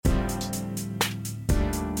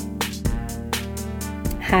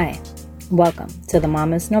Hi, welcome to the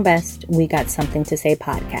Mamas Know Best We Got Something to Say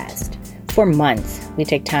podcast. For months, we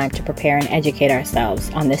take time to prepare and educate ourselves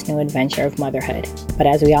on this new adventure of motherhood. But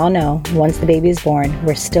as we all know, once the baby is born,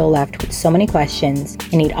 we're still left with so many questions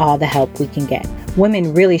and need all the help we can get.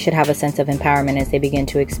 Women really should have a sense of empowerment as they begin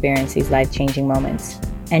to experience these life-changing moments.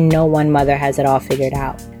 And no one mother has it all figured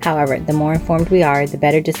out. However, the more informed we are, the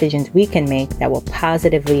better decisions we can make that will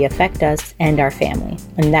positively affect us and our family.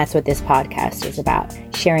 And that's what this podcast is about.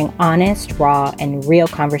 Sharing honest, raw, and real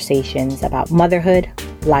conversations about motherhood,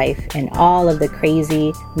 life, and all of the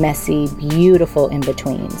crazy, messy, beautiful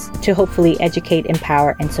in-betweens to hopefully educate,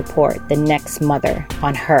 empower, and support the next mother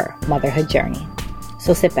on her motherhood journey.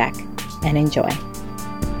 So sit back and enjoy.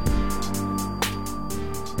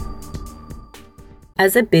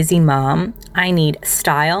 As a busy mom, I need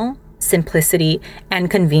style, simplicity, and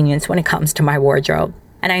convenience when it comes to my wardrobe.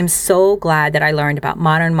 And I'm so glad that I learned about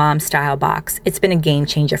Modern Mom Style Box. It's been a game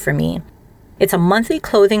changer for me. It's a monthly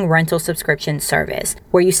clothing rental subscription service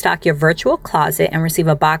where you stock your virtual closet and receive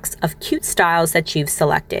a box of cute styles that you've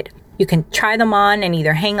selected. You can try them on and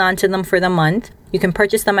either hang on to them for the month. You can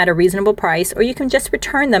purchase them at a reasonable price, or you can just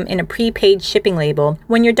return them in a prepaid shipping label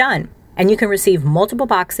when you're done. And you can receive multiple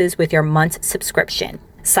boxes with your month's subscription.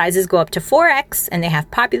 Sizes go up to 4X, and they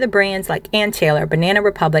have popular brands like Ann Taylor, Banana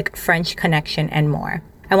Republic, French Connection, and more.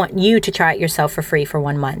 I want you to try it yourself for free for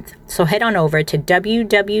 1 month. So head on over to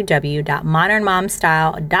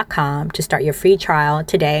www.modernmomstyle.com to start your free trial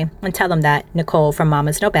today and tell them that Nicole from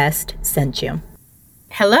Mamas Know Best sent you.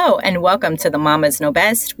 Hello and welcome to the Mamas Know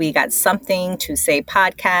Best We Got Something to Say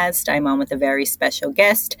podcast. I'm on with a very special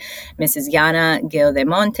guest, Mrs. Yana Gil de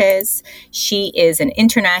Montes. She is an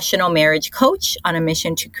international marriage coach on a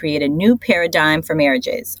mission to create a new paradigm for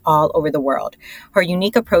marriages all over the world. Her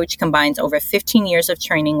unique approach combines over 15 years of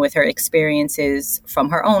training with her experiences from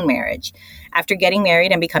her own marriage. After getting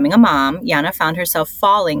married and becoming a mom, Yana found herself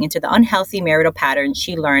falling into the unhealthy marital patterns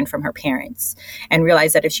she learned from her parents and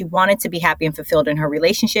realized that if she wanted to be happy and fulfilled in her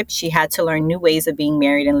relationship, she had to learn new ways of being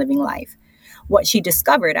married and living life. What she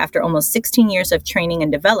discovered after almost 16 years of training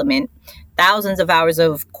and development, thousands of hours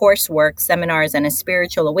of coursework, seminars, and a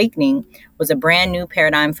spiritual awakening was a brand new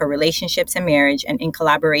paradigm for relationships and marriage, and in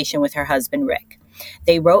collaboration with her husband, Rick.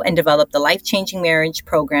 They wrote and developed the life-changing marriage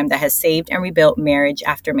program that has saved and rebuilt marriage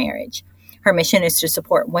after marriage. Her mission is to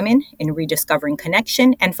support women in rediscovering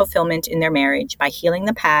connection and fulfillment in their marriage by healing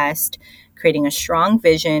the past, creating a strong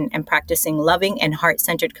vision, and practicing loving and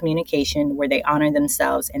heart-centered communication where they honor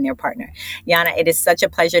themselves and their partner. Yana, it is such a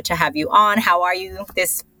pleasure to have you on. How are you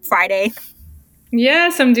this Friday?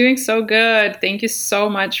 Yes, I'm doing so good. Thank you so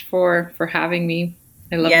much for having me.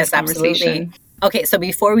 I love this conversation. Absolutely. Okay, so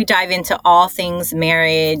before we dive into all things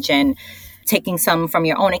marriage and taking some from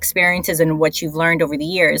your own experiences and what you've learned over the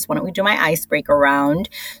years, why don't we do my icebreaker round?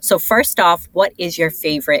 So first off, what is your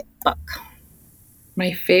favorite book?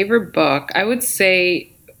 My favorite book, I would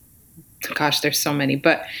say, gosh, there's so many,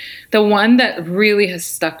 but the one that really has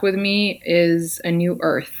stuck with me is A New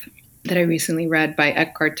Earth that I recently read by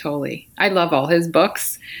Eckhart Tolle. I love all his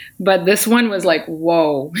books, but this one was like,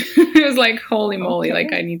 whoa. It was like, holy moly,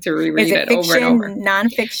 like I need to reread it over and over.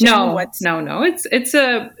 Nonfiction? No. It's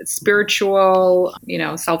a spiritual,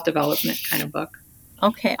 self-development kind of book.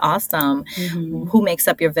 Okay, awesome. Mm-hmm. Who makes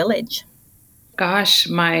up your village? Gosh,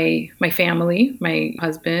 my family, my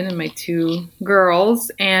husband and my 2 girls.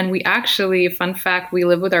 And we actually, fun fact, we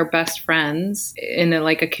live with our best friends in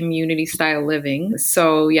a community style living.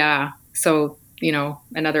 So yeah. So,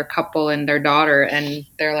 another couple and their daughter, and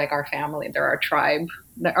they're like our family. They're our tribe,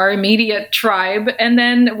 our immediate tribe. And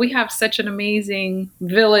then we have such an amazing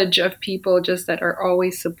village of people just that are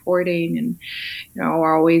always supporting and,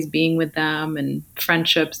 are always being with them, and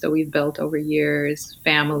friendships that we've built over years,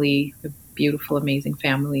 family, beautiful, amazing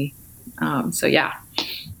family. So yeah,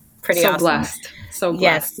 pretty so awesome. Blessed. So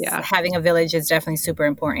Yes, blessed. Yeah. Having a village is definitely super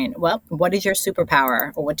important. Well, what is your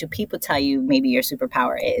superpower, or what do people tell you maybe your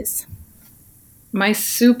superpower is? My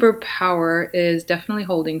superpower is definitely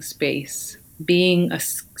holding space, being a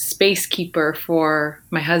space keeper for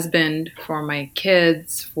my husband, for my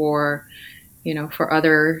kids, for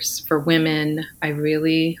others, for women. I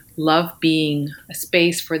really love being a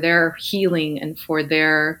space for their healing and for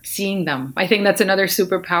their seeing them. I think that's another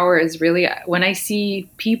superpower, is really when I see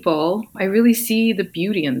people, I really see the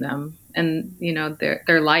beauty in them and,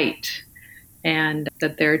 their light, and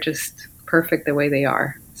that they're just perfect the way they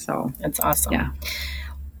are. So that's awesome. Yeah.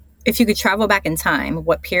 If you could travel back in time,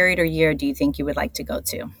 what period or year do you think you would like to go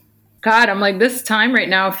to? God, I'm like, this time right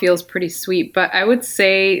now feels pretty sweet, but I would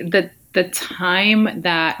say that the time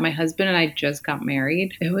that my husband and I just got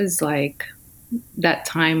married, it was like that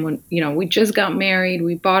time when, we just got married,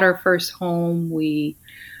 we bought our first home, we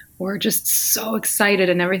were just so excited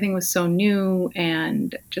and everything was so new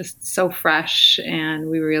and just so fresh. And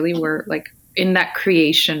we really were like in that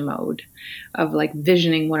creation mode of like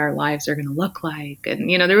visioning what our lives are going to look like. And,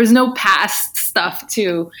 there was no past stuff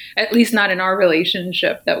to, at least not in our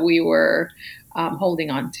relationship, that we were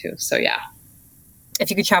holding on to. So, yeah. If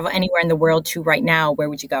you could travel anywhere in the world to right now, where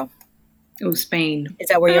would you go? Oh, Spain. Is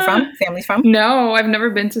that where you're from? Family's from? No, I've never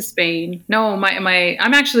been to Spain. No,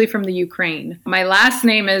 I'm actually from the Ukraine. My last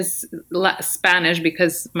name is Spanish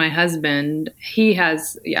because my husband, he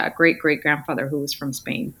has, great grandfather who was from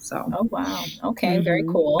Spain. So. Oh, wow. Okay. Very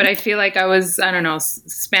cool. But I feel like I was, I don't know,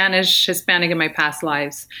 Spanish, Hispanic in my past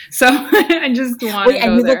lives. So I just want to go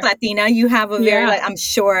and you there. look Latina. You have a very, I'm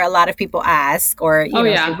sure a lot of people ask or, you know,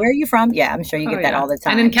 say, where are you from? Yeah, I'm sure you get that all the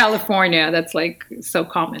time. And in California, that's like so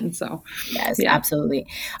common. So. Yes, absolutely.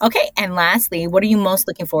 Okay. And lastly, what are you most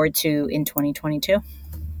looking forward to in 2022?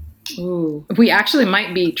 Ooh, we actually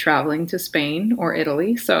might be traveling to Spain or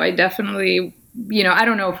Italy. So I definitely, I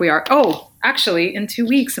don't know if we are. Oh, actually, in 2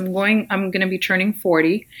 weeks, I'm going to be turning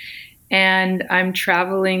 40 and I'm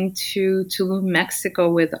traveling to Tulum, Mexico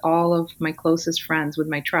with all of my closest friends, with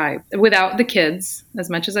my tribe, without the kids. As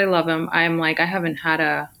much as I love them, I'm like, I haven't had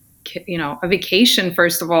a vacation,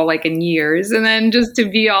 first of all, like in years, and then just to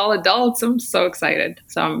be all adults. I'm so excited.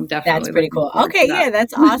 So I'm definitely. That's pretty cool. Okay. Yeah,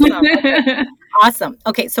 that's awesome. Awesome.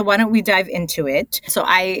 Okay. So why don't we dive into it? So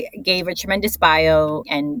I gave a tremendous bio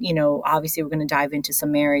and, obviously we're going to dive into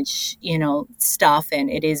some marriage, stuff. And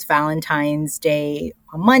it is Valentine's Day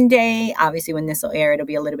on Monday. Obviously, when this will air, it'll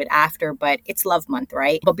be a little bit after, but it's Love Month,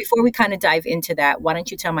 right? But before we kind of dive into that, why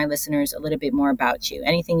don't you tell my listeners a little bit more about you?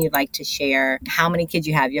 Anything you'd like to share, how many kids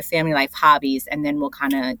you have, your family life, hobbies, and then we'll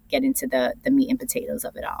kind of get into the meat and potatoes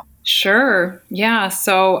of it all. Sure. Yeah.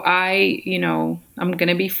 So I'm going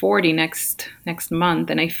to be 40 next month.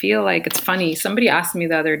 And I feel like it's funny. Somebody asked me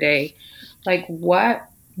the other day, like, what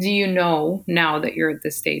do you know now that you're at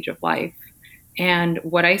this stage of life? And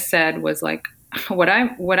what I said was like, what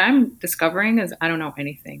I'm discovering is I don't know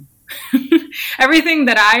anything. Everything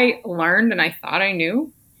that I learned and I thought I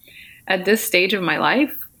knew at this stage of my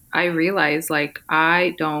life, I realize like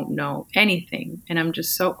I don't know anything, and I'm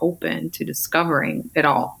just so open to discovering it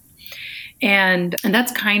all. And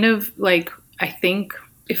that's kind of like, I think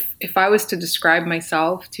if I was to describe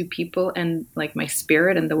myself to people and like my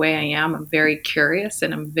spirit and the way I am, I'm very curious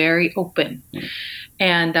and I'm very open.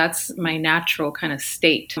 And that's my natural kind of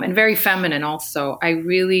state, and very feminine also. I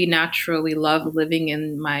really naturally love living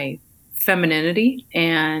in my femininity.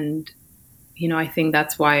 And, I think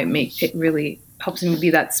that's why it really helps me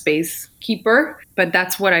be that space keeper. But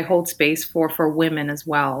that's what I hold space for women as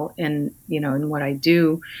well. And, in what I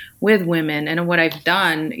do with women and what I've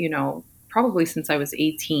done, probably since I was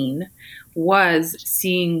 18, was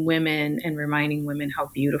seeing women and reminding women how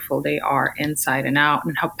beautiful they are inside and out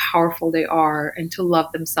and how powerful they are and to love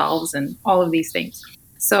themselves and all of these things.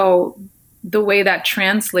 So the way that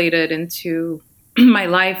translated into my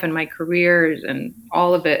life and my career and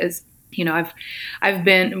all of it is, I've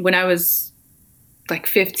been, when I was like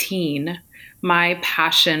 15, my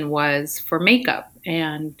passion was for makeup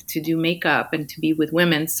and to do makeup and to be with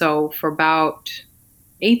women. So for about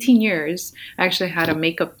 18 years, I actually had a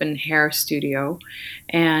makeup and hair studio,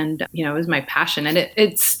 and, it was my passion, and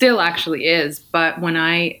it still actually is. But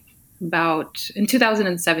in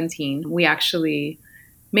 2017, we actually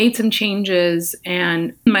made some changes,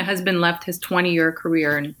 and my husband left his 20-year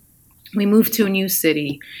career and we moved to a new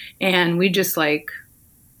city, and we just like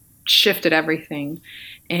shifted everything.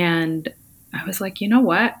 And I was like, you know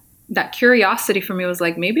what? That curiosity for me was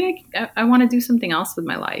like, maybe I want to do something else with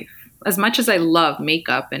my life. As much as I love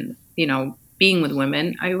makeup and, being with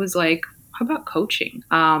women, I was like, how about coaching?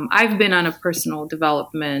 I've been on a personal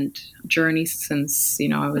development journey since,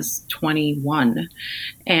 I was 21,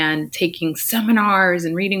 and taking seminars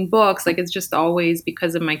and reading books. Like, it's just always,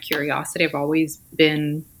 because of my curiosity, I've always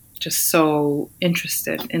been just so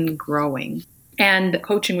interested in growing. And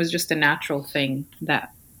coaching was just a natural thing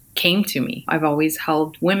that came to me. I've always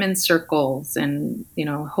held women's circles and,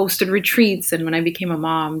 hosted retreats. And when I became a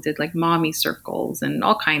mom, did like mommy circles and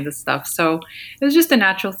all kinds of stuff. So it was just a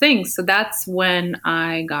natural thing. So that's when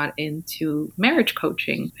I got into marriage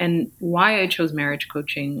coaching. And why I chose marriage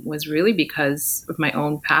coaching was really because of my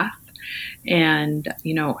own path. And,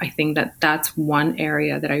 I think that that's one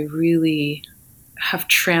area that I really have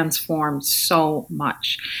transformed so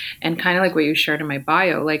much. And kind of like what you shared in my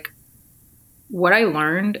bio, like, what I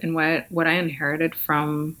learned and what I inherited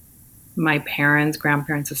from my parents,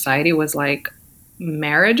 grandparents, society was like,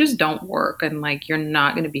 marriages don't work and like you're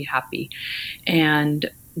not going to be happy. And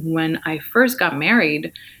when I first got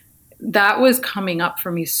married, that was coming up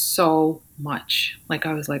for me so much. Like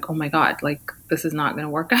I was like, oh my God, like this is not going to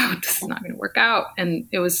work out. This is not going to work out. And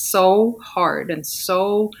it was so hard and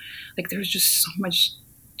so like there was just so much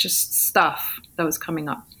just stuff that was coming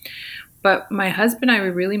up. But my husband and I, we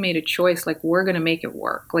really made a choice, like we're going to make it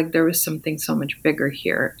work. Like there was something so much bigger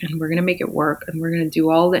here and we're going to make it work and we're going to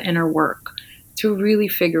do all the inner work to really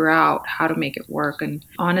figure out how to make it work. And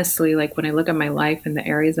honestly, like when I look at my life and the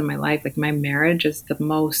areas of my life, like my marriage is the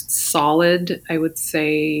most solid, I would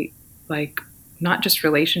say, like not just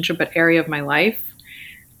relationship, but area of my life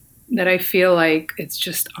that I feel like it's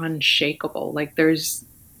just unshakable. Like there's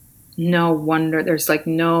no wonder, there's like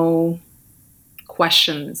no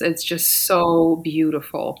questions. It's just so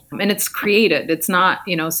beautiful. And it's created. It's not,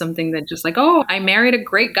 something that just like, oh, I married a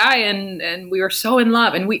great guy and we were so in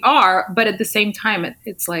love. And we are, but at the same time,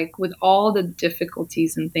 it's like with all the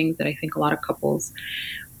difficulties and things that I think a lot of couples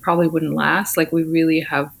probably wouldn't last, like we really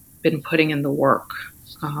have been putting in the work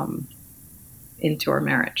into our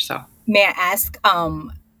marriage. So may I ask,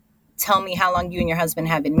 tell me how long you and your husband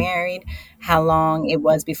have been married, how long it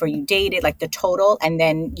was before you dated, like the total, and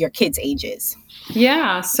then your kids' ages.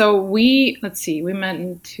 Yeah. So we met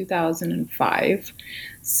in 2005.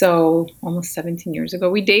 So almost 17 years ago.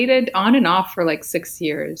 We dated on and off for like 6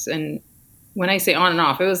 years. And when I say on and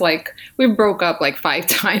off, it was like we broke up like 5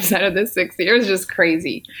 times out of the 6 years. Just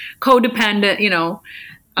crazy. Codependent,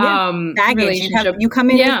 baggage. relationship. You come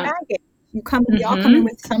in with baggage. You all come in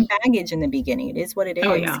with some baggage in the beginning. It is what it is.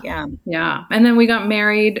 Oh, yeah. Yeah. And then we got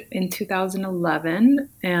married in 2011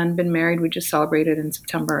 and been married. We just celebrated in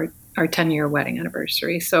September our 10-year wedding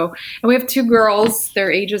anniversary. So, and we have 2 girls. Their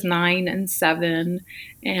ages 9 and 7,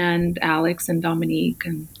 and Alex and Dominique,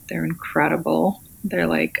 and they're incredible. They're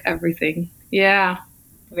like everything. Yeah.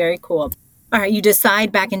 Very cool. All right. You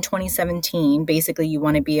decide back in 2017, basically you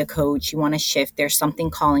want to be a coach. You want to shift. There's something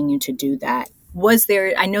calling you to do that.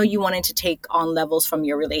 I know you wanted to take on levels from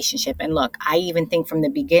your relationship. And look, I even think from the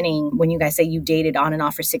beginning, when you guys say you dated on and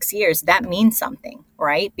off for 6 years, that means something,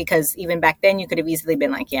 right? Because even back then you could have easily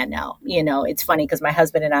been like, yeah, no, it's funny because my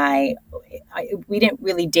husband and I, we didn't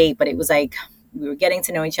really date, but it was like, we were getting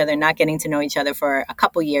to know each other, not getting to know each other for a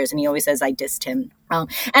couple years. And he always says I dissed him.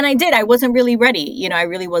 And I did. I wasn't really ready. I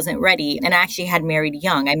really wasn't ready. And I actually had married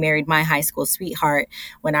young. I married my high school sweetheart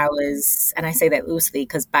when I was, and I say that loosely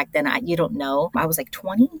because back then, you don't know, I was like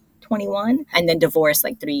 20, 21, and then divorced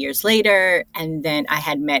like 3 years later. And then I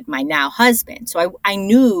had met my now husband. So I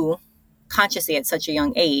knew consciously at such a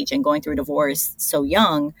young age and going through a divorce so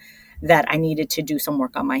young that I needed to do some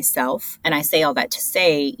work on myself. And I say all that to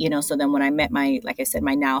say, so then when I met like I said,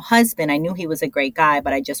 my now husband, I knew he was a great guy,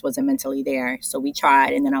 but I just wasn't mentally there. So we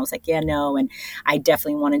tried. And then I was like, yeah, no. And I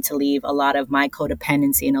definitely wanted to leave a lot of my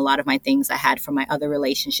codependency and a lot of my things I had from my other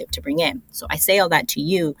relationship to bring in. So I say all that to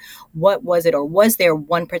you. What was it, or was there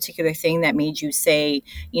one particular thing that made you say,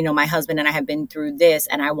 my husband and I have been through this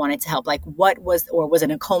and I wanted to help? Like what was, or was it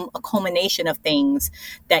a culmination of things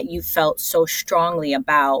that you felt so strongly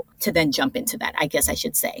about to then jump into that, I guess I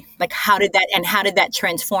should say? Like, how did that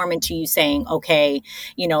transform into you saying, okay,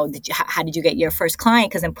 how did you get your first client?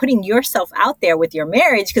 Because then putting yourself out there with your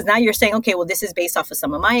marriage, because now you're saying, okay, well, this is based off of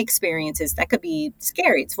some of my experiences. That could be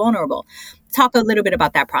scary. It's vulnerable. Talk a little bit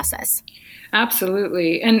about that process.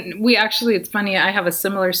 Absolutely. And it's funny, I have a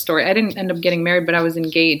similar story. I didn't end up getting married, but I was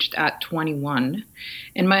engaged at 21.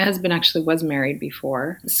 And my husband actually was married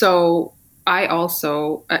before. So I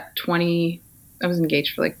also, at 20, I was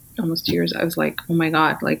engaged for like almost 2 years. I was like, oh my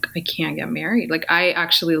God, like I can't get married. Like I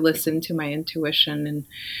actually listened to my intuition. And,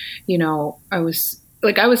 I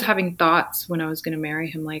was having thoughts when I was going to marry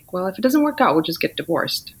him, like, well, if it doesn't work out, we'll just get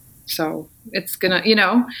divorced. So it's gonna,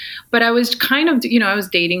 but I was kind of, I was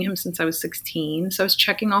dating him since I was 16. So I was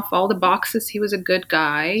checking off all the boxes. He was a good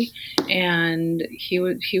guy and he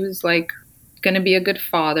was like going to be a good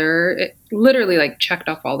father. It literally like checked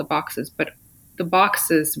off all the boxes, but the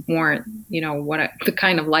boxes weren't, the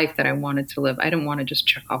kind of life that I wanted to live. I didn't want to just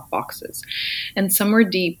check off boxes. And somewhere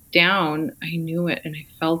deep down, I knew it and I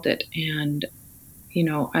felt it. And,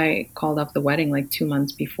 I called off the wedding like 2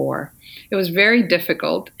 months before. It was very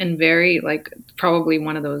difficult and very like probably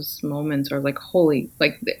one of those moments or like holy,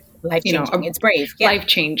 like life-changing. It's brave. Yeah.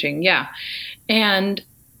 Life-changing. Yeah. And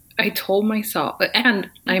I told myself, and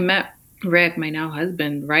I met Rick, my now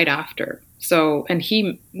husband, right after. So, and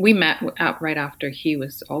we met right after he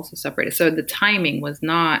was also separated. So the timing was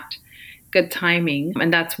not good timing.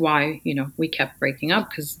 And that's why, we kept breaking up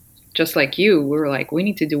because just like you, we were like, we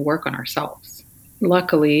need to do work on ourselves.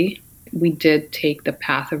 Luckily, we did take the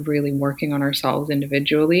path of really working on ourselves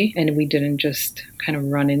individually. And we didn't just kind of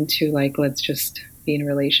run into like, let's just be in a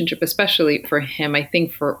relationship, especially for him. I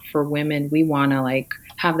think for women, we want to like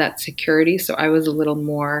have that security. So I was a little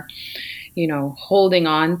more, holding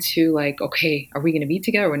on to like, okay, are we going to be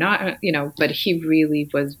together or not? But he really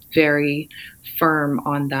was very firm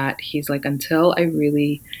on that. He's like, until I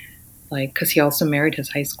really like, because he also married his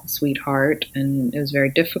high school sweetheart and it was very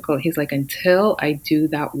difficult. He's like, until I do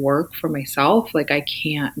that work for myself, like I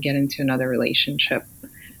can't get into another relationship,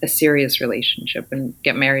 a serious relationship, and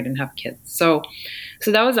get married and have kids. So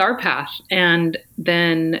that was our path. And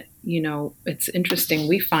then, it's interesting.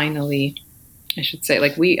 We finally, I should say,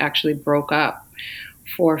 like we actually broke up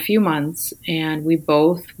for a few months and we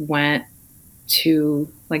both went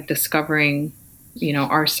to like discovering,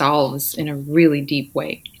 ourselves in a really deep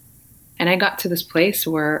way. And I got to this place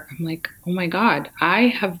where I'm like, oh my God, I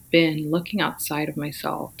have been looking outside of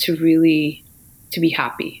myself to be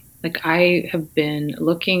happy. Like I have been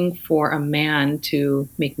looking for a man to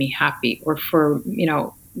make me happy, or for,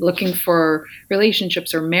 looking for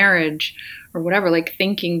relationships or marriage or whatever, like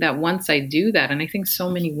thinking that once I do that, and I think so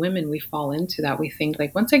many women, we fall into that. We think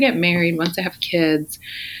like, once I get married, once I have kids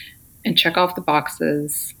and check off the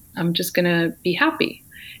boxes, I'm just going to be happy.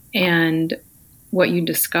 And what you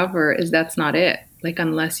discover is that's not it. Like,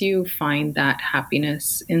 unless you find that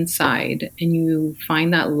happiness inside and you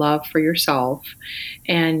find that love for yourself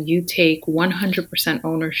and you take 100%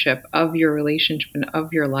 ownership of your relationship and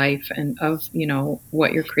of your life and of,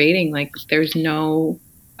 what you're creating, like there's no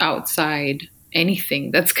outside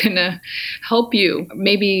anything that's going to help you.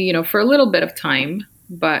 Maybe, for a little bit of time,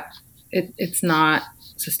 but it's not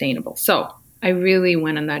sustainable. So I really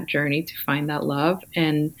went on that journey to find that love.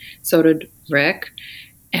 And so did Rick.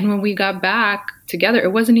 And when we got back together,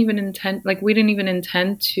 it wasn't even we didn't even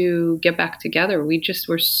intend to get back together. We just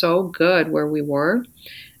were so good where we were.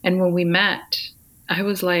 And when we met, I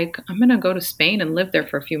was like, I'm going to go to Spain and live there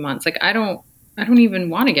for a few months. Like, I don't even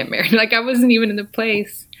want to get married. Like, I wasn't even in the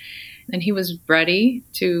place. And he was ready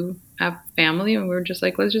to have family. And we were just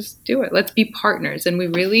like, let's just do it. Let's be partners. And we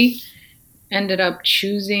really ended up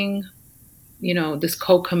choosing, this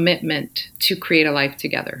co-commitment to create a life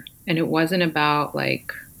together. And it wasn't about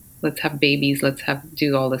like, let's have babies,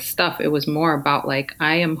 do all this stuff. It was more about like,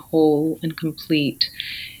 I am whole and complete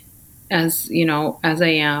as I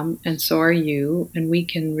am, and so are you. And we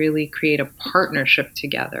can really create a partnership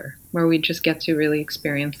together where we just get to really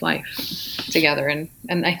experience life together. And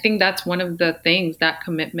I think that's one of the things, that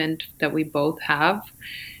commitment that we both have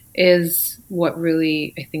is what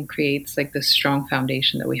really, I think, creates like this strong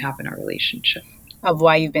foundation that we have in our relationship. Of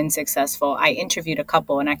why you've been successful. I interviewed a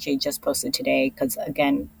couple and actually just posted today because,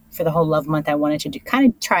 again, for the whole Love Month, I wanted to kind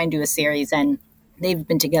of try and do a series, and they've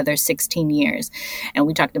been together 16 years. And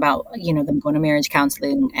we talked about, them going to marriage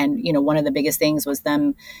counseling. And, one of the biggest things was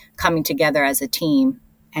them coming together as a team.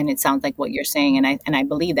 And it sounds like what you're saying. And I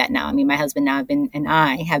believe that now. I mean, my husband and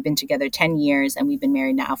I have been together 10 years and we've been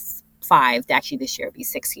married now 5. Actually, this year will be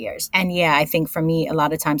 6 years. And yeah, I think for me, a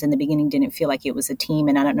lot of times in the beginning, didn't feel like it was a team.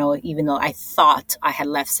 And I don't know, even though I thought I had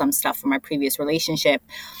left some stuff from my previous relationship,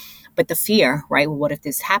 but the fear, right? Well, what if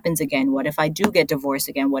this happens again? What if I do get divorced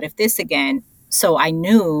again? What if this again? So I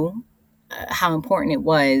knew how important it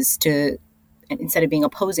was to, instead of being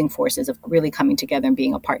opposing forces, of really coming together and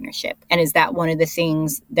being a partnership. And is that one of the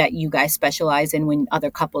things that you guys specialize in when other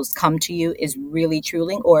couples come to you, is really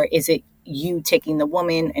truly, or is it you taking the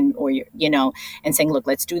woman and saying, look,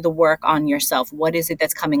 let's do the work on yourself. What is it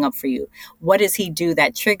that's coming up for you? What does he do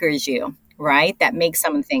that triggers you, right? That makes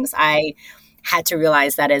some of the things. I had to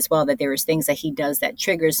realize that as well, that there was things that he does that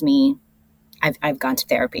triggers me. I've gone to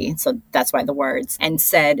therapy, so that's why the words, and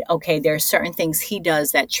said, okay, there are certain things he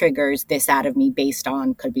does that triggers this out of me based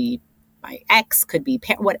on, could be my ex, could be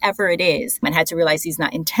whatever it is. And had to realize he's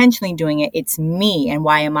not intentionally doing it. It's me. And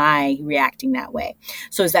why am I reacting that way?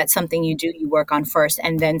 So is that something you do? You work on first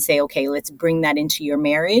and then say, okay, let's bring that into your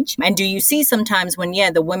marriage. And do you see sometimes when,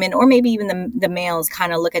 the women or maybe even the males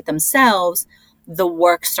kind of look at themselves, the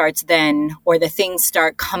work starts then, or the things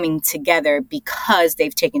start coming together because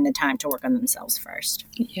they've taken the time to work on themselves first?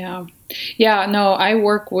 Yeah. No, I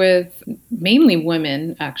work with mainly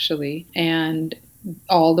women actually. And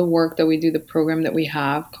all the work that we do, the program that we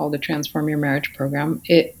have called the Transform Your Marriage program,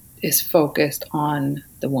 it is focused on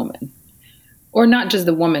the woman, or not just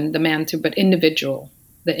the woman, the man too, but the individual.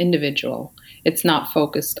 It's not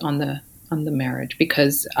focused on the marriage,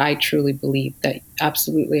 because I truly believe that,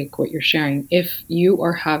 absolutely like what you're sharing, if you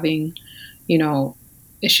are having,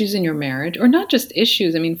 issues in your marriage, or not just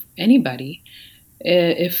issues, I mean, anybody,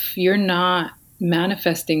 if you're not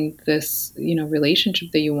manifesting this,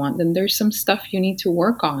 relationship that you want, then there's some stuff you need to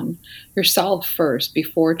work on yourself first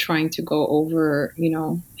before trying to go over,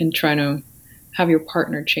 and trying to have your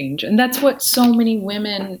partner change. And that's what so many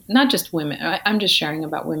women, not just women, I'm just sharing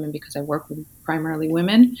about women because I work with primarily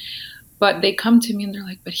women, but they come to me and they're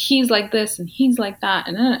like, but he's like this and he's like that.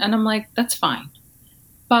 And I'm like, that's fine.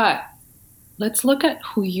 But let's look at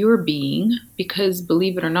who you're being, because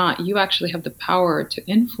believe it or not, you actually have the power to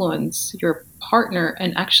influence your partner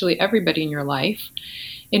and actually everybody in your life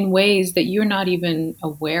in ways that you're not even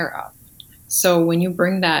aware of. So when you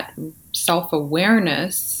bring that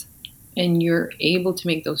self-awareness and you're able to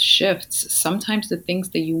make those shifts, sometimes the things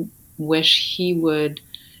that you wish he would,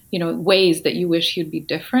 ways that you wish he'd be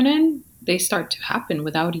different in, they start to happen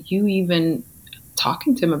without you even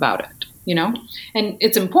talking to him about it. And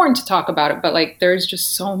it's important to talk about it, but there's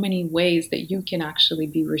just so many ways that you can actually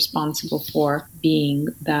be responsible for being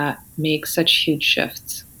that make such huge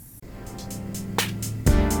shifts.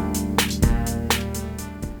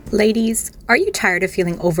 Ladies, are you tired of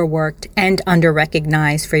feeling overworked and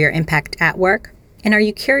under-recognized for your impact at work? And are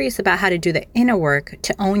you curious about how to do the inner work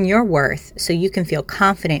to own your worth so you can feel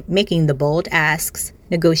confident making the bold asks,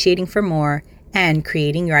 negotiating for more, and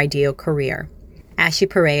creating your ideal career? Ashley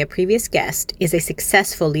Pare, a previous guest, is a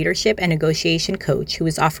successful leadership and negotiation coach who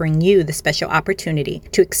is offering you the special opportunity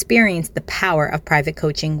to experience the power of private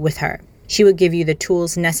coaching with her. She will give you the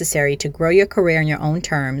tools necessary to grow your career on your own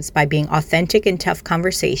terms by being authentic in tough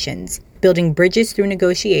conversations, building bridges through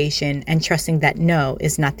negotiation, and trusting that no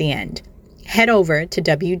is not the end. Head over to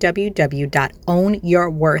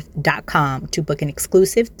www.ownyourworth.com to book an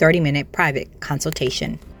exclusive 30-minute private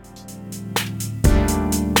consultation.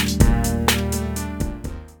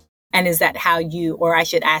 And is that how you, or I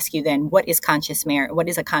should ask you then, what is conscious marriage? What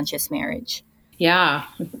is a conscious marriage? Yeah,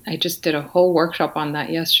 I just did a whole workshop on that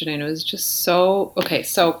yesterday, and it was just so, okay,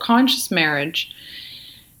 so conscious marriage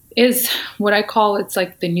is what I call, it's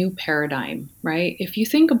like the new paradigm, right? If you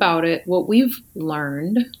think about it, what we've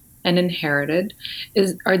learned and inherited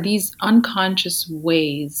are these unconscious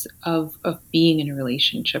ways of being in a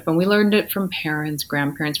relationship. And we learned it from parents,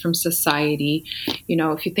 grandparents, from society.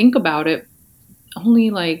 If you think about it,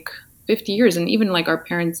 only 50 years, and even our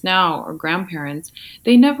parents now or grandparents,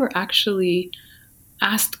 they never actually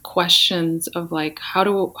asked questions of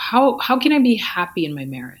how can I be happy in my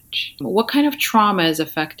marriage? What kind of trauma is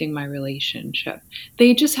affecting my relationship?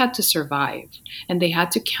 They just had to survive, and they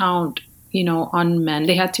had to count on men.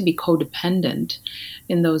 They had to be codependent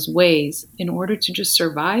in those ways in order to just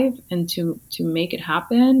survive and to make it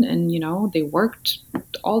happen. And they worked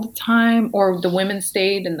all the time, or the women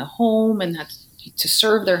stayed in the home and had to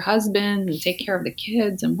serve their husband and take care of the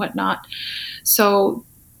kids and whatnot. So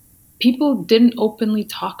people didn't openly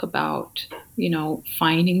talk about,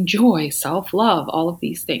 finding joy, self-love, all of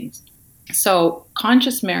these things. So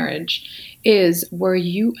conscious marriage is where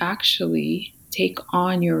you actually take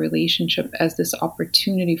on your relationship as this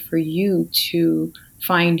opportunity for you to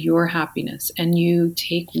find your happiness, and you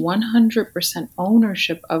take 100%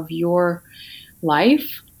 ownership of your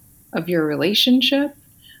life, of your relationship,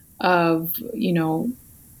 of,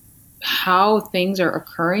 how things are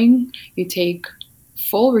occurring. You take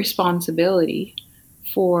full responsibility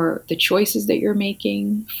for the choices that you're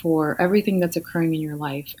making, for everything that's occurring in your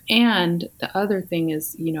life. And the other thing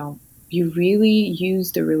is, you really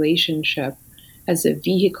use the relationship as a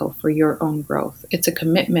vehicle for your own growth. It's a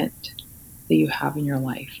commitment that you have in your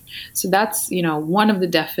life. So that's, one of the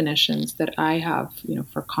definitions that I have,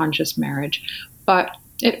 for conscious marriage. But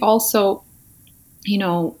it also,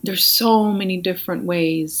 there's so many different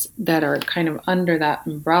ways that are kind of under that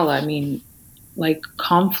umbrella. I mean,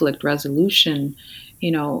 conflict resolution,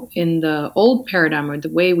 in the old paradigm, or the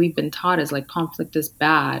way we've been taught, is conflict is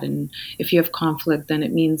bad. And if you have conflict, then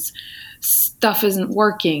it means stuff isn't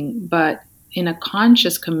working. But in a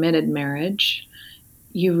conscious, committed marriage,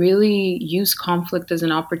 you really use conflict as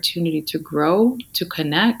an opportunity to grow, to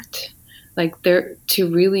connect, to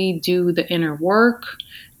really do the inner work,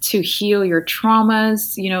 to heal your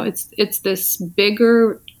traumas. It's this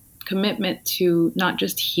bigger commitment to not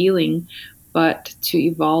just healing, but to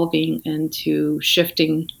evolving and to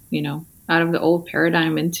shifting, out of the old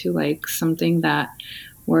paradigm into something that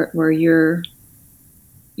where you're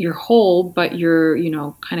whole, but you're,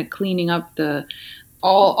 kind of cleaning up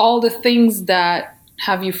all the things that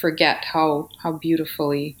have you forget how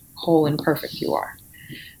beautifully whole and perfect you are.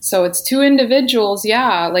 So it's two individuals,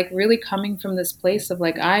 really coming from this place of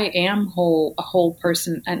I am a whole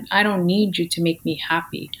person, and I don't need you to make me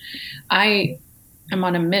happy. I am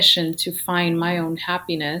on a mission to find my own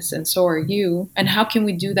happiness, and so are you. And how can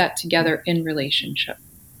we do that together in relationship?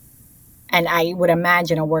 And I would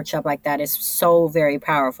imagine a workshop like that is so very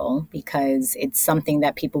powerful because it's something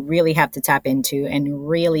that people really have to tap into and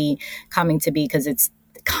really coming to be because it's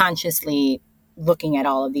consciously looking at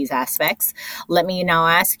all of these aspects. Let me now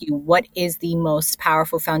ask you, what is the most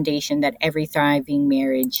powerful foundation that every thriving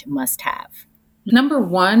marriage must have? Number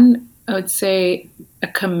one, I would say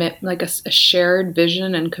a shared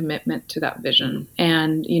vision and commitment to that vision.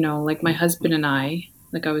 And, like my husband and I,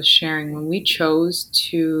 like I was sharing, when we chose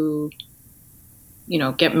to,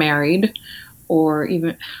 get married, or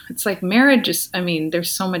even it's like marriage is, there's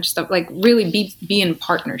so much stuff, like really be in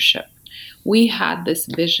partnership. We had this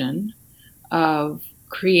vision of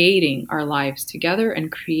creating our lives together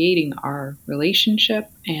and creating our relationship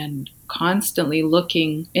and constantly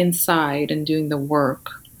looking inside and doing the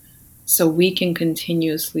work so we can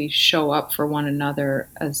continuously show up for one another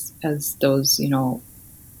as those,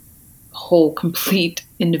 whole complete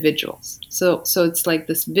individuals. So it's like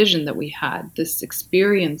this vision that we had, this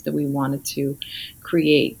experience that we wanted to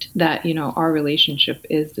create, that, our relationship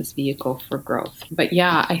is this vehicle for growth. But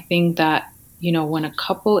yeah, I think that, when a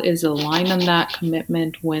couple is aligned on that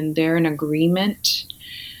commitment, when they're in agreement,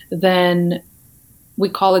 then we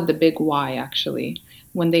call it the big why, actually.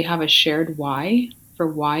 When they have a shared why for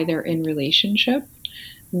why they're in relationship,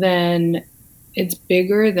 then it's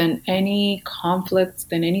bigger than any conflicts,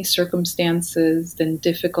 than any circumstances, than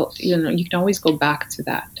difficult. You can always go back to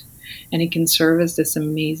that. And it can serve as this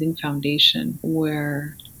amazing foundation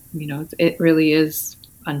where, it really is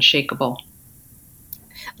unshakable.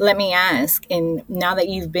 Let me ask, and now that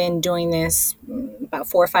you've been doing this about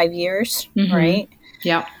 4 or 5 years, Mm-hmm. right?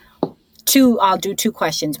 Yeah. I'll do two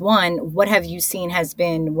questions. One, what have you seen has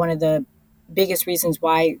been one of the biggest reasons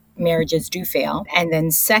why marriages do fail? And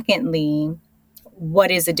then secondly,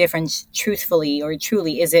 what is the difference truthfully or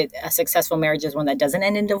truly? Is it a successful marriage is one that doesn't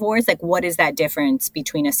end in divorce? Like, what is that difference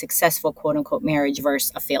between a successful quote unquote marriage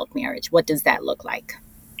versus a failed marriage? What does that look like?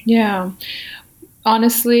 Yeah.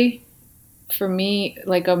 Honestly, for me,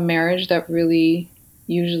 like a marriage that really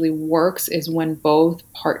usually works is when both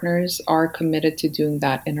partners are committed to doing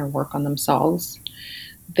that inner work on themselves.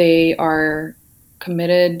 They are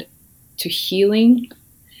committed to healing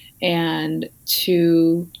and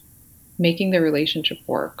to making the relationship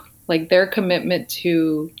work. Like their commitment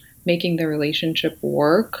to making the relationship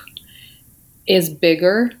work is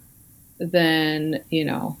bigger than,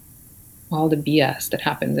 all the BS that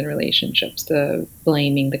happens in relationships, the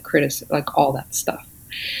blaming, the criticism, like all that stuff.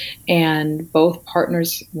 And both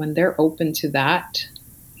partners, when they're open to that,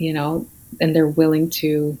 and they're willing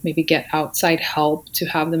to maybe get outside help to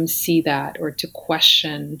have them see that, or to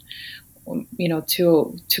question,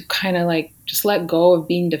 to kind of like just let go of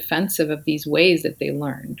being defensive of these ways that they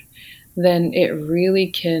learned, then it really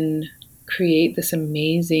can create this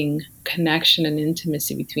amazing connection and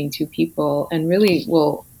intimacy between two people, and really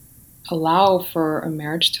will allow for a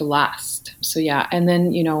marriage to last. So yeah, and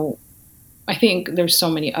then, I think there's so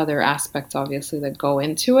many other aspects obviously that go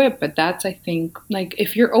into it, but that's, I think, like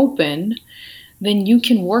if you're open, then you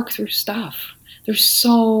can work through stuff. There's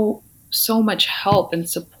so much help and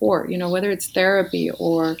support, whether it's therapy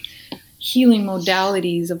or healing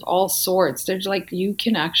modalities of all sorts. There's like, you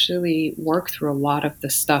can actually work through a lot of the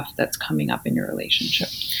stuff that's coming up in your relationship.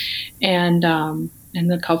 And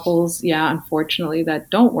the couples, yeah, unfortunately, that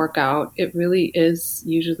don't work out, it really is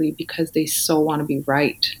usually because they so want to be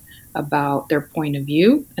right about their point of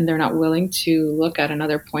view, and they're not willing to look at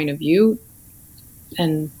another point of view,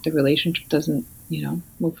 and the relationship doesn't,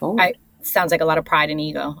 move forward. Sounds like a lot of pride and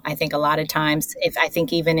ego. I think a lot of times,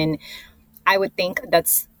 I would think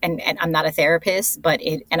that's, and I'm not a therapist,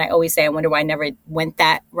 and I always say, I wonder why I never went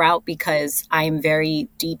that route, because I am very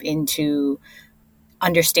deep into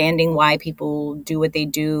understanding why people do what they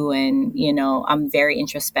do. And, I'm very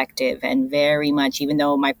introspective and very much, even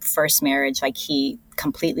though my first marriage, like he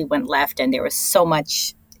completely went left and there was so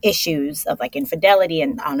much issues of like infidelity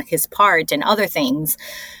and on his part and other things.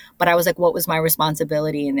 But I was like, what was my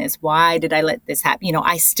responsibility in this? Why did I let this happen?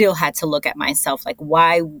 I still had to look at myself, like,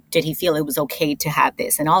 why did he feel it was okay to have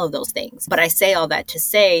this and all of those things? But I say all that to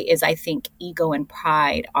say is I think ego and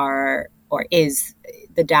pride is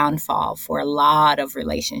the downfall for a lot of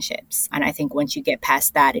relationships. And I think once you get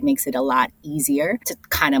past that, it makes it a lot easier to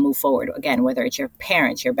kind of move forward. Again, whether it's your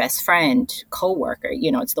parents, your best friend, coworker,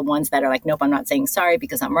 it's the ones that are like, nope, I'm not saying sorry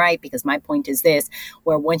because I'm right, because my point is this,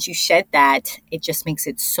 where once you shed that, it just makes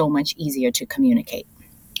it so much easier to communicate.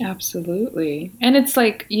 Absolutely. And it's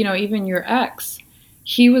like, even your ex,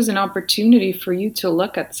 he was an opportunity for you to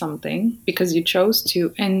look at something because you chose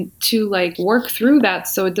to, and to like work through that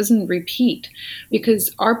so it doesn't repeat.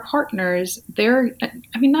 Because our partners,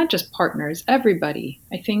 not just partners, everybody,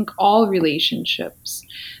 I think all relationships,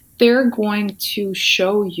 they're going to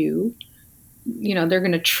show you, they're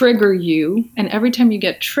going to trigger you. And every time you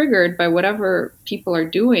get triggered by whatever people are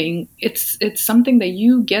doing, it's something that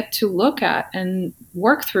you get to look at and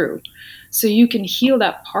work through so you can heal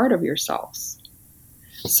that part of yourselves.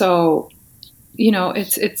 So,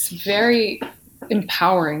 it's very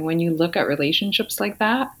empowering when you look at relationships like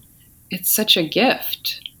that. It's such a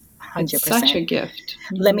gift. 100%. It's such a gift.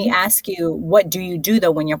 Let me ask you, what do you do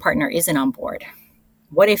though when your partner isn't on board?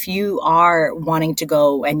 What if you are wanting to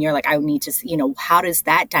go and you're like, I need to, how does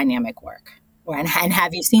that dynamic work? And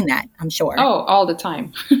have you seen that? I'm sure. Oh, all the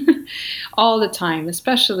time. All the time,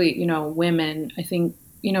 especially, women. I think,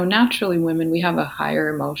 naturally women, we have a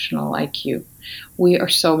higher emotional IQ. We are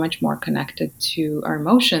so much more connected to our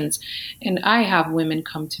emotions. And I have women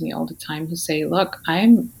come to me all the time who say, look,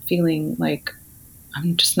 I'm feeling like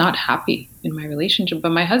I'm just not happy in my relationship.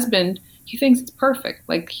 But my husband, he thinks it's perfect.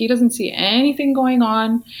 Like he doesn't see anything going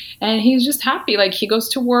on and he's just happy. Like he goes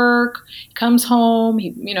to work, comes home,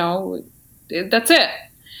 that's it.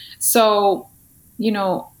 So,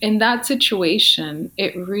 in that situation,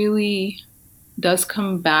 it really does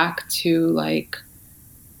come back to like,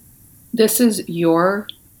 this is your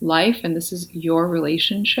life and this is your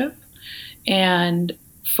relationship, and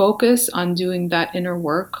focus on doing that inner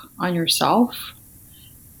work on yourself,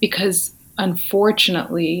 because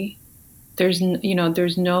unfortunately there's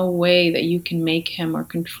no way that you can make him or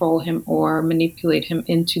control him or manipulate him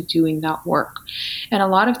into doing that work. And a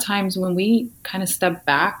lot of times when we kind of step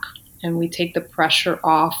back and we take the pressure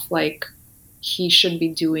off, like he should be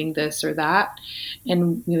doing this or that,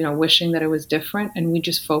 and wishing that it was different, and we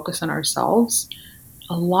just focus on ourselves,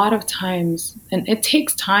 a lot of times, and it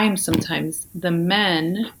takes time sometimes, the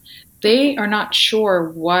men, they are not sure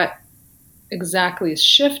what exactly is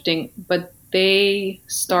shifting, but they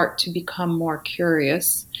start to become more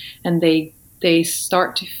curious, and they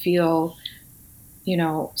start to feel,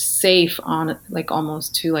 safe on, like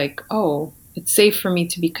almost to like, oh, it's safe for me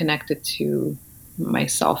to be connected to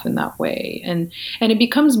myself in that way. And it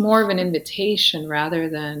becomes more of an invitation rather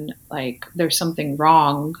than like there's something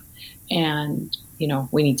wrong and,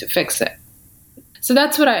 we need to fix it. So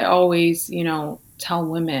that's what I always, tell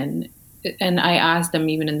women. And I ask them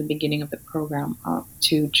even in the beginning of the program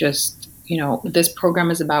to just, this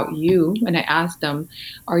program is about you. And I ask them,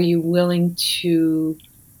 are you willing to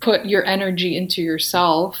put your energy into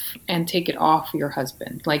yourself and take it off your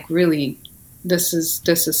husband? Like really, this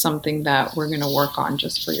is something that we're going to work on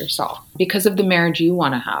just for yourself because of the marriage you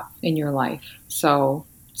want to have in your life. So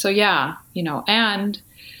yeah, and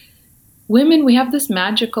women, we have this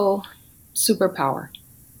magical superpower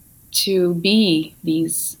to be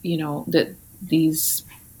these, the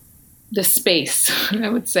space, I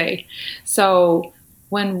would say. So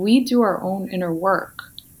when we do our own inner work,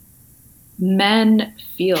 men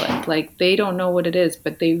feel it. Like they don't know what it is,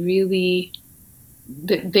 but they really,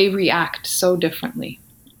 they react so differently.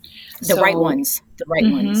 The right ones.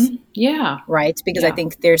 Yeah. Right. Because I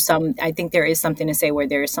think there is something to say where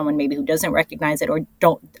there is someone maybe who doesn't recognize it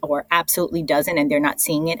or absolutely doesn't, and they're not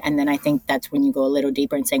seeing it. And then I think that's when you go a little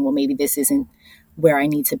deeper and saying, well, maybe this isn't where I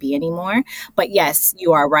need to be anymore. But yes,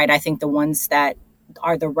 you are right. I think the ones that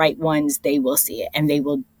are the right ones, they will see it and they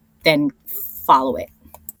will then follow it.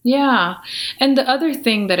 Yeah. And the other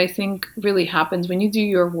thing that I think really happens when you do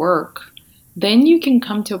your work, then you can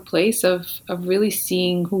come to a place of really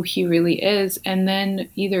seeing who he really is, and then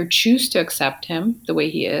either choose to accept him the way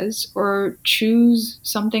he is or choose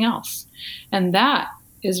something else. And that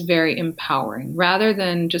is very empowering, rather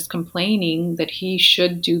than just complaining that he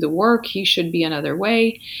should do the work, he should be another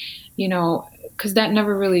way, because that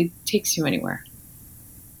never really takes you anywhere.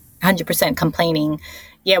 100% complaining.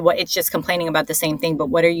 Yeah, it's just complaining about the same thing. But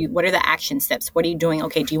what are the action steps? What are you doing?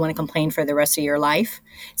 Okay, do you want to complain for the rest of your life?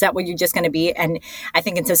 Is that what you're just going to be? And I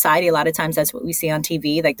think in society, a lot of times that's what we see on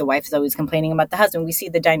TV. Like the wife is always complaining about the husband. We see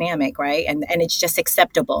the dynamic, right? And it's just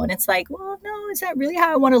acceptable. And it's like, well, no, is that really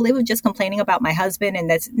how I want to live, with just complaining about my husband?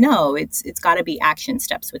 And it's got to be action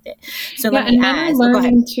steps with it. So let me ask. Go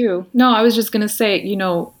ahead. Too. No, I was just going to say,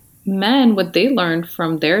 men, what they learned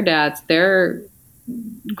from their dads, their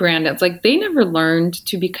granddads, like they never learned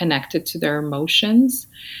to be connected to their emotions.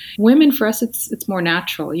 Women, for us, it's more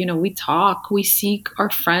natural. We seek our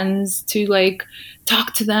friends to like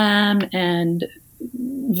talk to them and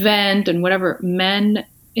vent and whatever. Men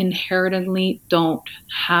inherently don't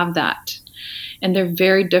have that, and they're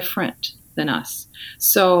very different than us.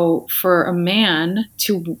 So for a man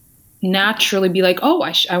to naturally be like, oh,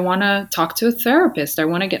 I want to talk to a therapist, I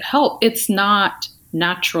want to get help, it's not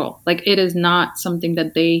natural. Like, it is not something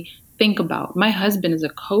that they think about. My husband is a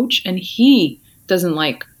coach, and he doesn't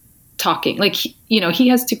like talking. Like, he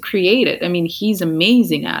has to create it. I mean, he's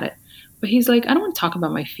amazing at it. But he's like, I don't want to talk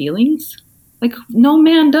about my feelings. Like, no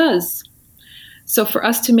man does. So for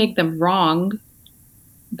us to make them wrong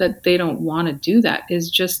that they don't want to do that is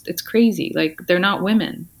just, it's crazy. Like, they're not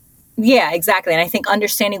women. Yeah, exactly. And I think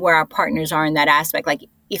understanding where our partners are in that aspect, like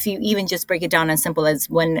if you even just break it down as simple as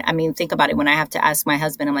think about it, when I have to ask my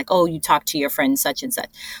husband, I'm like, oh, you talk to your friend such and such.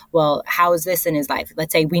 Well, how is this in his life?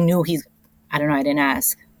 Let's say we knew I don't know, I didn't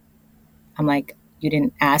ask. I'm like, you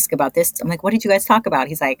didn't ask about this? I'm like, what did you guys talk about?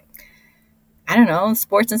 He's like, I don't know,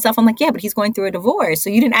 sports and stuff. I'm like, yeah, but he's going through a divorce. So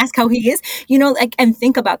you didn't ask how he is, and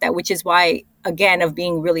think about that, which is why, again, of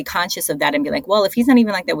being really conscious of that and be like, well, if he's not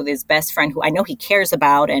even like that with his best friend, who I know he cares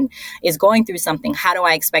about and is going through something, how do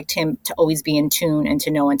I expect him to always be in tune and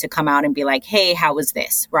to know and to come out and be like, hey, how was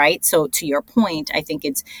this? Right. So to your point, I think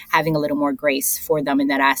it's having a little more grace for them in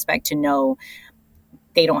that aspect, to know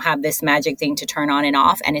they don't have this magic thing to turn on and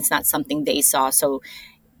off, and it's not something they saw. So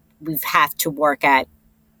we have to work at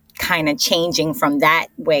kind of changing from that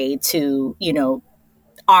way to,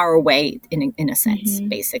 our way in a sense,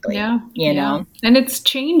 basically. Yeah. And it's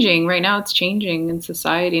changing right now. It's changing in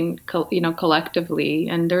society and, collectively,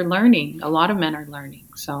 and they're learning. A lot of men are learning.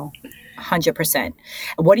 So 100%.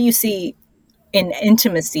 What do you see in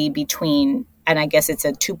intimacy between, and I guess it's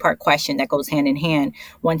a two-part question that goes hand in hand,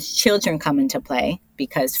 once children come into play?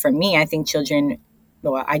 Because for me, I think children,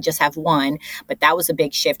 well, I just have one, but that was a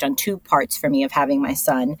big shift on two parts for me of having my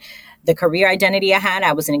son. The career identity I had,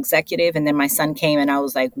 I was an executive, and then my son came and I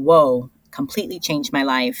was like, whoa, completely changed my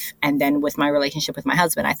life. And then with my relationship with my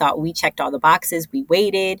husband, I thought we checked all the boxes. We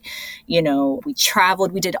waited, we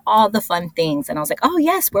traveled, we did all the fun things. And I was like, oh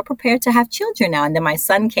yes, we're prepared to have children now. And then my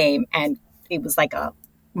son came and it was like a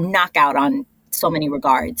knockout on so many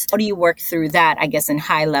regards. How do you work through that, I guess, in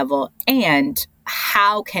high level? And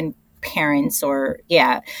how can parents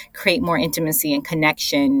create more intimacy and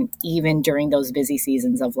connection even during those busy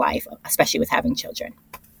seasons of life, especially with having children?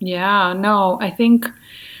 Yeah, no, I think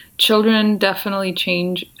children definitely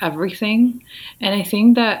change everything. And I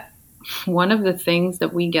think that one of the things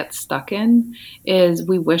that we get stuck in is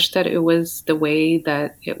we wish that it was the way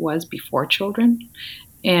that it was before children.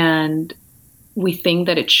 And we think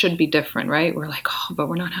that it should be different, right? We're like, oh, but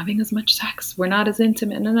we're not having as much sex. We're not as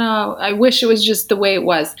intimate. No, I wish it was just the way it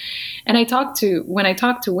was. And when I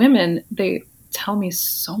talk to women, they tell me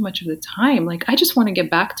so much of the time, like, I just want to get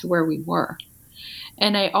back to where we were.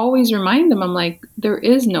 And I always remind them, I'm like, there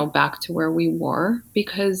is no back to where we were,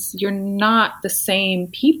 because you're not the same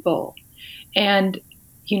people. And,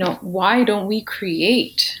 why don't we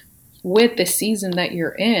create with the season that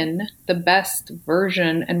you're in the best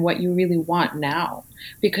version and what you really want now?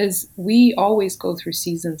 Because we always go through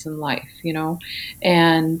seasons in life,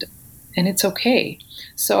 and it's okay.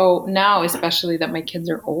 So now, especially that my kids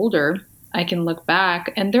are older, I can look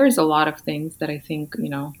back and there's a lot of things that I think,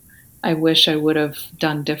 I wish I would have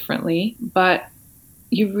done differently. But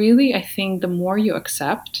I think the more you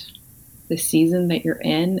accept the season that you're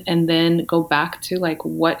in, and then go back to like,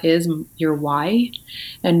 what is your why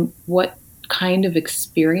and what kind of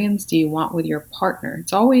experience do you want with your partner?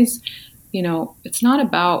 It's always, it's not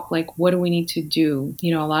about like, what do we need to do?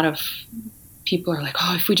 A lot of people are like,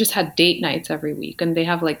 oh, if we just had date nights every week, and they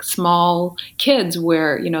have like small kids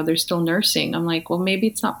where, they're still nursing. I'm like, well, maybe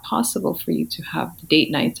it's not possible for you to have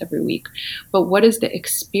date nights every week, but what is the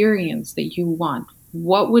experience that you want?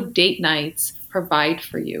 What would date nights provide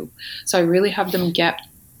for you? So I really have them get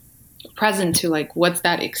present to like, what's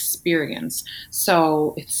that experience?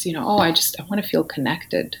 So it's, I want to feel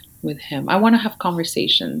connected with him. I want to have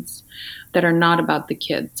conversations that are not about the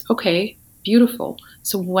kids. Okay, beautiful.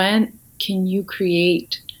 So when can you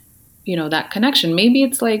create, that connection? Maybe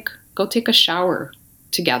it's like, go take a shower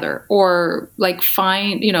together, or like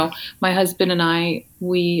find, my husband and I,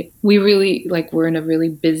 we really like, we're in a really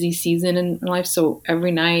busy season in life. So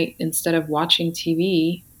every night, instead of watching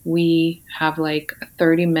TV, we have like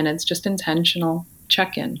 30 minutes, just intentional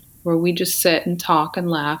check-in, where we just sit and talk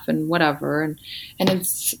and laugh and whatever. And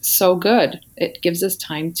it's so good. It gives us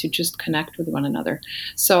time to just connect with one another.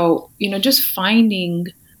 So, just finding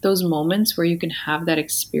those moments where you can have that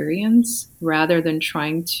experience rather than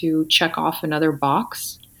trying to check off another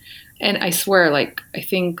box. And I swear, like, I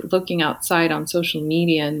think looking outside on social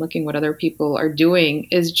media and looking what other people are doing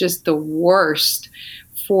is just the worst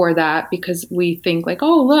for that because we think like,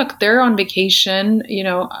 oh, look, they're on vacation,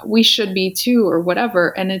 we should be too, or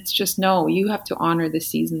whatever. And it's just, no, you have to honor the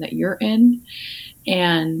season that you're in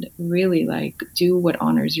and really like do what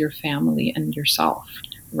honors your family and yourself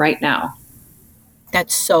right now.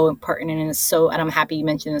 That's so important. And I'm happy you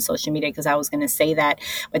mentioned the social media because I was going to say that,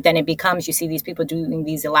 but then it becomes, you see these people doing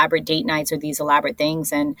these elaborate date nights or these elaborate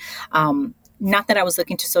things. And, not that I was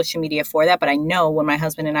looking to social media for that, but I know when my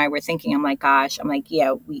husband and I were thinking, I'm like,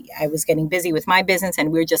 yeah, I was getting busy with my business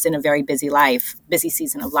and we're just in a very busy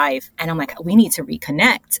season of life. And I'm like, we need to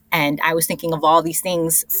reconnect. And I was thinking of all these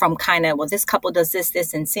things from kind of, well, this couple does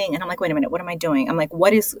this and sing. And I'm like, wait a minute, what am I doing? I'm like,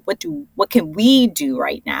 what can we do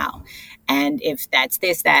right now? And if that's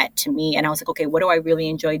that to me, and I was like, okay, what do I really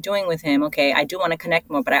enjoy doing with him? Okay, I do want to connect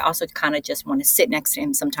more, but I also kind of just want to sit next to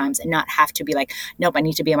him sometimes and not have to be like, nope, I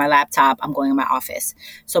need to be on my laptop. I'm going in my office.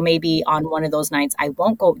 So maybe on one of those nights, I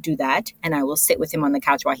won't go do that. And I will sit with him on the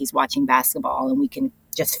couch while he's watching basketball and we can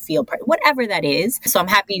just feel whatever that is. So I'm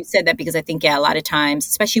happy you said that because I think, a lot of times,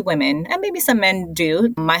 especially women, and maybe some men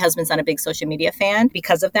do. My husband's not a big social media fan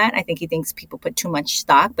because of that. I think he thinks people put too much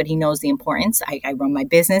stock, but he knows the importance. I run my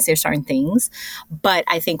business. There's certain things. But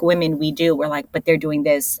I think women, we're like, but they're doing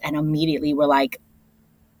this. And immediately we're like,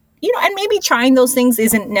 and maybe trying those things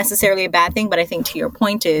isn't necessarily a bad thing. But I think to your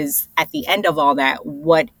point is at the end of all that,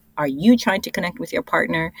 what are you trying to connect with your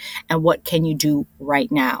partner and what can you do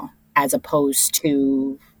right now? As opposed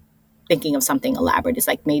to thinking of something elaborate. It's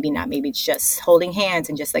like, maybe not, maybe it's just holding hands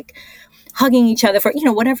and just like hugging each other for,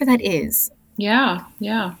 whatever that is. Yeah,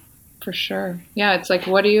 for sure. Yeah, it's like,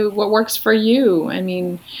 what works for you? I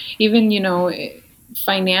mean, even,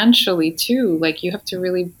 financially too, like you have to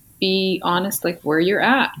really be honest, like where you're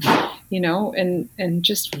at, and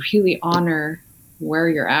just really honor where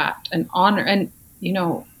you're at and honor. And,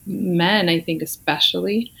 men, I think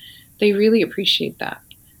especially, they really appreciate that.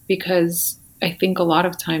 Because I think a lot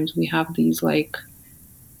of times we have these like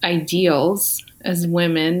ideals as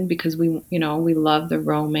women because we love the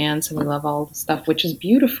romance and we love all the stuff, which is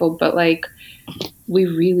beautiful. But like we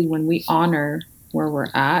really, when we honor where we're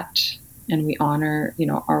at and we honor,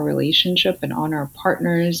 our relationship and honor our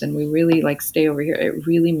partners and we really like stay over here, it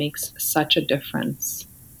really makes such a difference.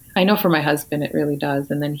 I know for my husband, it really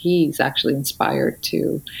does. And then he's actually inspired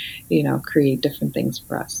to, create different things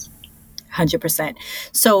for us. 100%.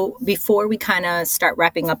 So before we kind of start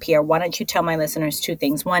wrapping up here, why don't you tell my listeners two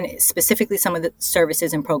things? One, specifically some of the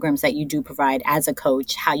services and programs that you do provide as a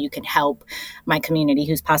coach, how you can help my community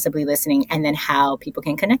who's possibly listening, and then how people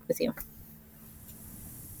can connect with you.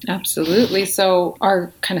 Absolutely. So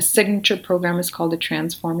our kind of signature program is called the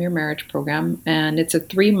Transform Your Marriage Program, and it's a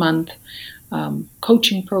 3-month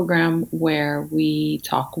coaching program where we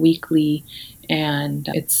talk weekly, and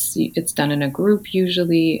it's done in a group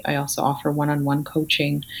usually. I also offer one-on-one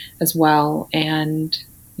coaching as well, and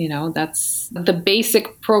that's the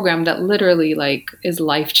basic program that literally like is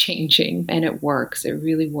life-changing, and it works. It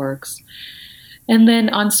really works. And then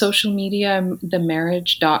on social media, I'm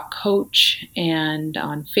themarriage.coach, and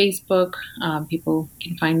on Facebook, people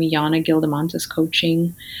can find me, Yana Gildamontes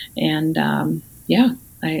Coaching, and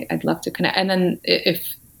I'd love to connect. And then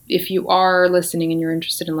if you are listening and you're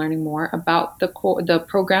interested in learning more about the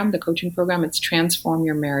program, the coaching program, it's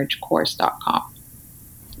transformyourmarriagecourse.com.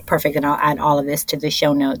 Perfect. And I'll add all of this to the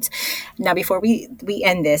show notes. Now, before we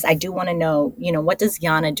end this, I do want to know, what does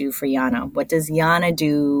Yana do for Yana? What does Yana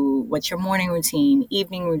do? What's your morning routine,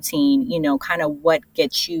 evening routine? Kind of what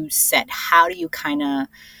gets you set? How do you kind of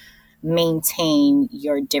maintain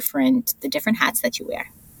the different hats that you wear?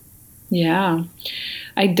 Yeah,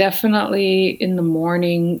 I definitely in the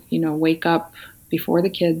morning, wake up before the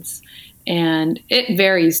kids. And it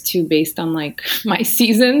varies too based on like my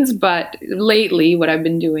seasons. But lately what I've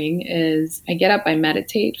been doing is I get up, I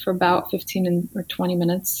meditate for about 15 or 20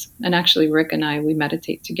 minutes. And actually Rick and we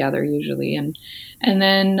meditate together usually and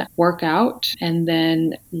then work out. And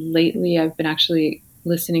then lately I've been actually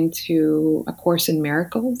listening to A Course in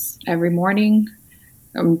Miracles every morning.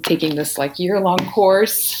 I'm taking this like year-long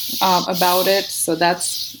course about it. So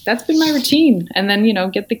that's been my routine. And then,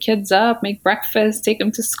 get the kids up, make breakfast, take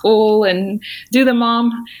them to school and do the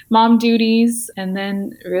mom duties. And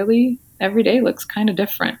then really every day looks kind of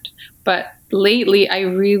different. But lately I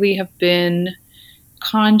really have been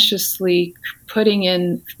consciously putting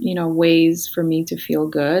in, ways for me to feel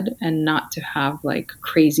good and not to have like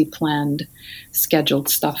crazy planned scheduled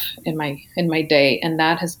stuff in my day. And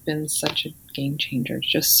that has been such a game changer,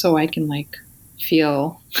 just so I can like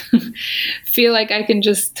feel like I can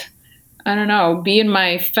just, I don't know, be in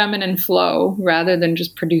my feminine flow rather than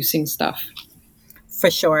just producing stuff. For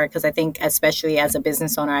sure, because I think especially as a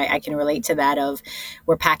business owner, I can relate to that of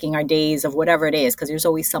we're packing our days of whatever it is because there's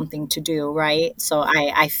always something to do, right? So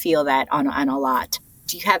I feel that on a lot.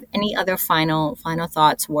 Do you have any other final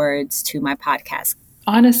thoughts, words to my podcast?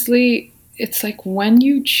 Honestly, it's like when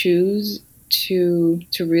you choose to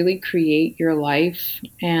really create your life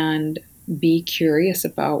and be curious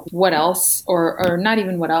about what else, or not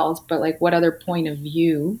even what else, but like what other point of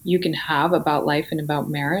view you can have about life and about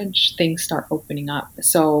marriage, things start opening up.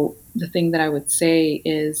 So the thing that I would say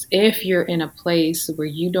is if you're in a place where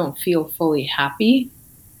you don't feel fully happy,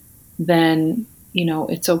 then,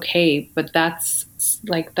 it's okay. But that's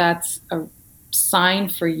a sign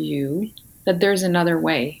for you that there's another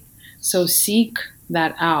way. So seek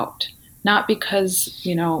that out, not because,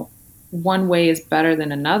 one way is better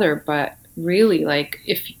than another, but really like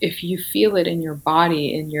if you feel it in your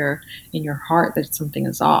body, in your heart that something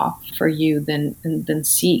is off for you, then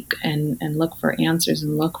seek and look for answers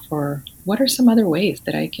and look for what are some other ways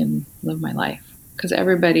that I can live my life. Because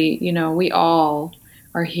everybody, we all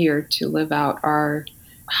are here to live out our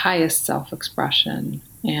highest self-expression,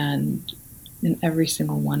 and in every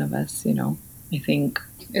single one of us, I think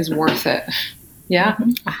is worth it. Yeah.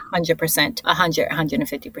 100%,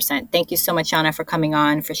 150%. Thank you so much, Anna, for coming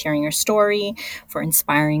on, for sharing your story, for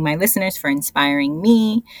inspiring my listeners, for inspiring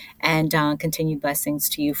me, and continued blessings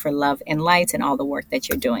to you for love and light and all the work that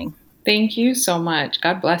you're doing. Thank you so much.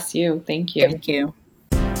 God bless you. Thank you. Thank you.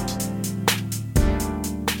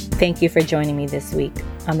 Thank you for joining me this week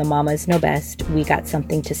on the Mamas Know Best We Got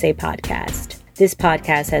Something to Say podcast. This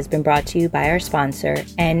podcast has been brought to you by our sponsor,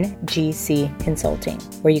 NGC Consulting,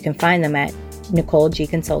 where you can find them at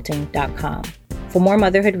NicoleGConsulting.com. For more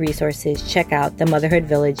motherhood resources, check out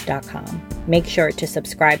themotherhoodvillage.com. Make sure to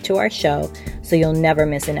subscribe to our show so you'll never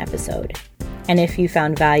miss an episode. And if you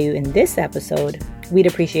found value in this episode, we'd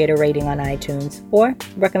appreciate a rating on iTunes, or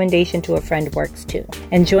recommendation to a friend works too.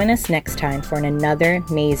 And join us next time for another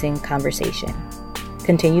amazing conversation.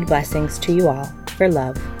 Continued blessings to you all for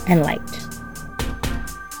love and light.